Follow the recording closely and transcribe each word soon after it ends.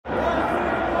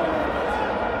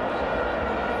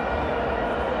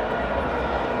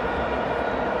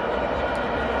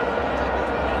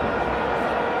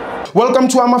Welcome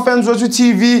to FANS Wethu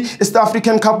TV. It's the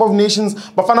African Cup of Nations.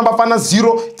 Bafana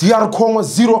 0, DR Congo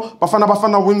 0.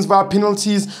 Bafana wins via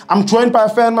penalties. I'm joined by a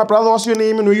fan. My brother, what's your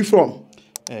name and where are you from?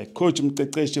 Coach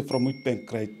Mtekeshe from Witbank,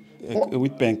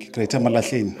 Greater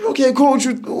Malahleni. Okay, coach.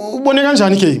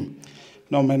 Ubone game?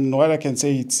 No, man, what I can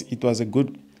say, it was a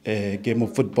good game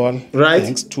of football. Right.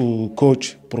 Thanks to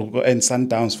Coach and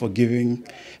Sundowns for giving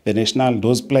the national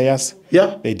those players.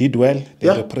 Yeah. They did well. They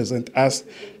represent us.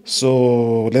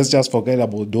 So let's just forget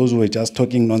about those who were just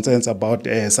talking nonsense about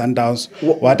Sundowns.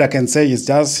 What I can say is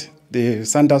just the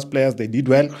Sundowns players, they did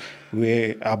well.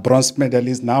 We are bronze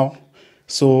medalists now.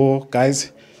 So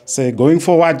guys, say going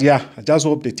forward, I just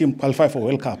hope the team qualify for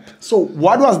World Cup. So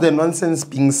what was the nonsense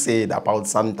being said about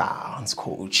Sundowns,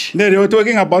 coach? No, they were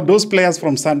talking about those players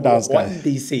from Sundowns. What did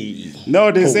they say?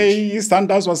 No, they say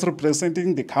Sundowns was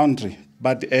representing the country,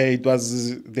 but it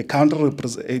was the country,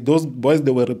 those boys,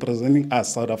 they were representing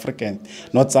us, South African,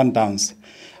 not Sundowns.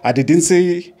 I didn't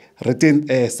say written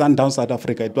Sundowns South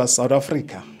Africa, it was South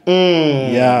Africa.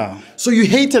 Yeah. So you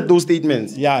hated those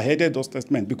statements? Yeah, I hated those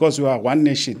statements because we are one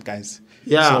nation, guys.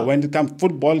 Yeah. So when it comes to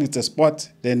football, it's a sport,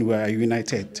 then we are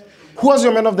united. Who was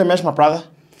your man of the match, my brother?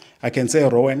 I can say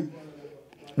Rowan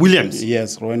Williams?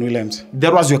 Yes, Rowan Williams.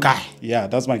 That was your guy? Yeah,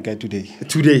 that's my guy today.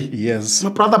 Today? Yes. My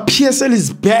brother, PSL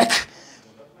is back.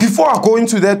 Before I go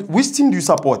into that, which team do you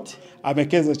support? I'm a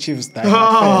Kaizer Chiefs fan.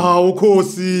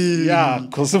 Kosi. Yeah,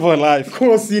 Kosi for life.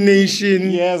 Kosi Nation.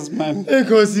 Yes, man.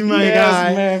 Kosi, my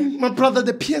guy. Man. My brother,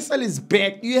 the PSL is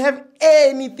back. Do you have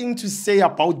anything to say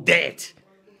about that?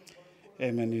 Hey,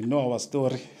 man, you know our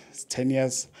story. It's 10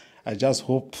 years. I just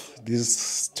hope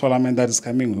this tournament that is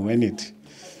coming, we win it.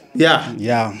 Yeah.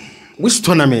 Yeah. Which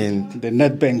tournament? The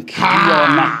Nedbank.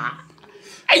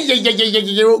 And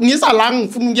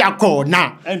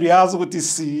And we ask what you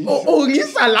see. coach.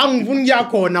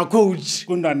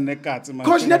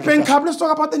 Coach, Nedbank Cup, let's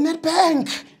talk about the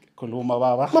Nedbank.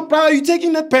 My brother, you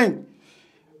taking Nedbank?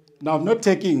 No, I'm not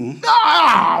taking.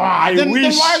 I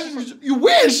wish. You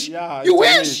wish? Yeah. You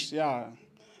wish? Yeah.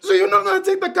 So you're not going to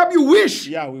take the cup, you wish?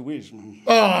 Yeah, we wish, man.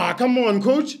 Come on,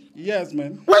 coach. Yes,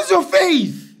 man. Where's your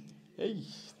faith? Hey,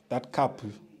 that cup.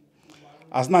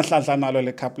 As not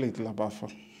le cup late la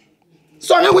bafa.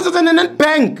 So I'm going to the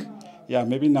Nedbank. Yeah,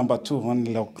 maybe number 2 on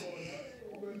lock.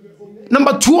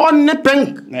 Number 2 on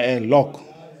Nedbank? Lock.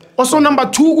 Also number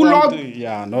 2 lock?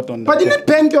 Yeah, not on But the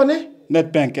Nedbank, you know?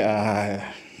 Nedbank,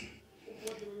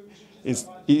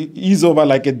 it's over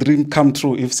like a dream come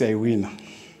true if they win.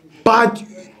 But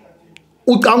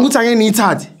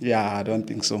yeah, I don't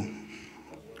think so.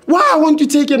 Why won't you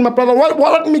take it, my brother?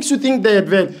 What makes you think that,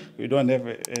 man? We don't have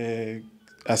a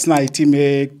team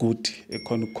good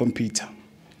computer.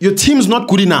 Your team's not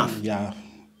good enough? Yeah,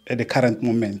 at the current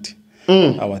moment.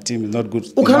 Our team is not good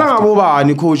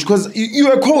coach, because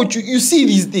you're a coach, you see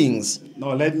these things.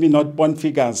 No, let me not point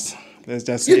figures. Let's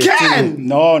just say you can. Team.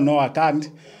 No, I can't.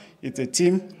 It's a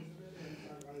team.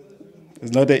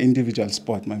 It's not an individual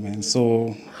sport, my man.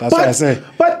 So that's what I say.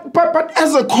 But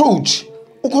as a coach,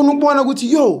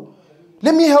 yo,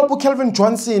 let me help Kelvin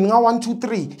Johnson. 1, 2,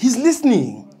 3. He's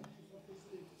listening.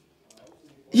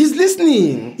 He's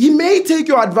listening. He may take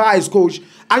your advice, coach.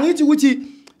 I need to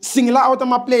single out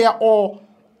my player or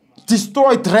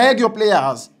drag your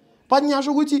players. But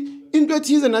into a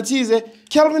teaser na teaser,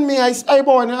 Kelvin may I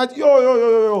born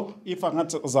yo. If I'm not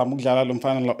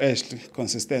Zamugala Ashley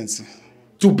consistency.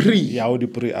 To pre. Yeah,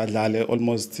 adlale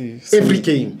almost every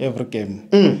game. Every game.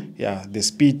 Yeah, the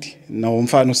speed. Now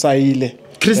umfana uSayile.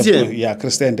 Christian. Yeah,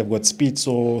 Christian, they've got speed,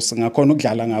 so singakhona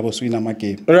ukudlala ngabo swina ama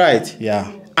game. Right. Yeah.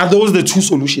 Are those the 2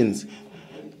 solutions?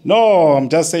 No, I'm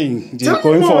just saying,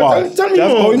 going forward.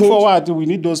 Going forward, we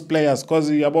need those players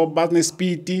because we about business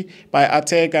speedy by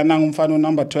attack and now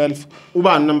number 12.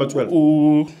 Uban number 12.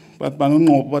 But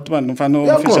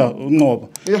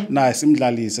nice,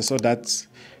 imdlalise, so that's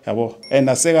and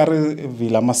I say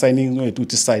Villa signing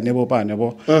to sign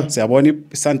Siyabona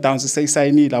Sundowns say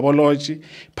signile abo Lodge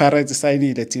Pirates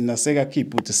signile thina seka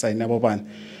keep to sign abo bani.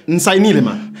 Nsignile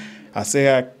man.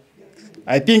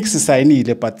 I think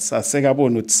signile but aseka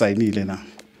bona uthi signile na.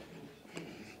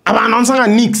 Abanonsanga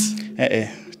nix.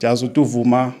 Just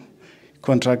utuvuma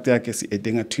contract yakhe si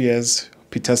edinga 2 years,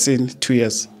 Peterson 2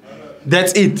 years.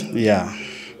 That's it. Yeah.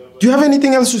 Do you have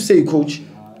anything else to say, coach?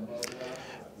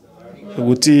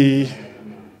 Thanks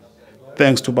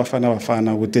to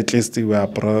Bafana, at least we are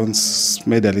bronze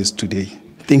medalists today.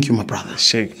 Thank you, my brother.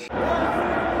 Shake.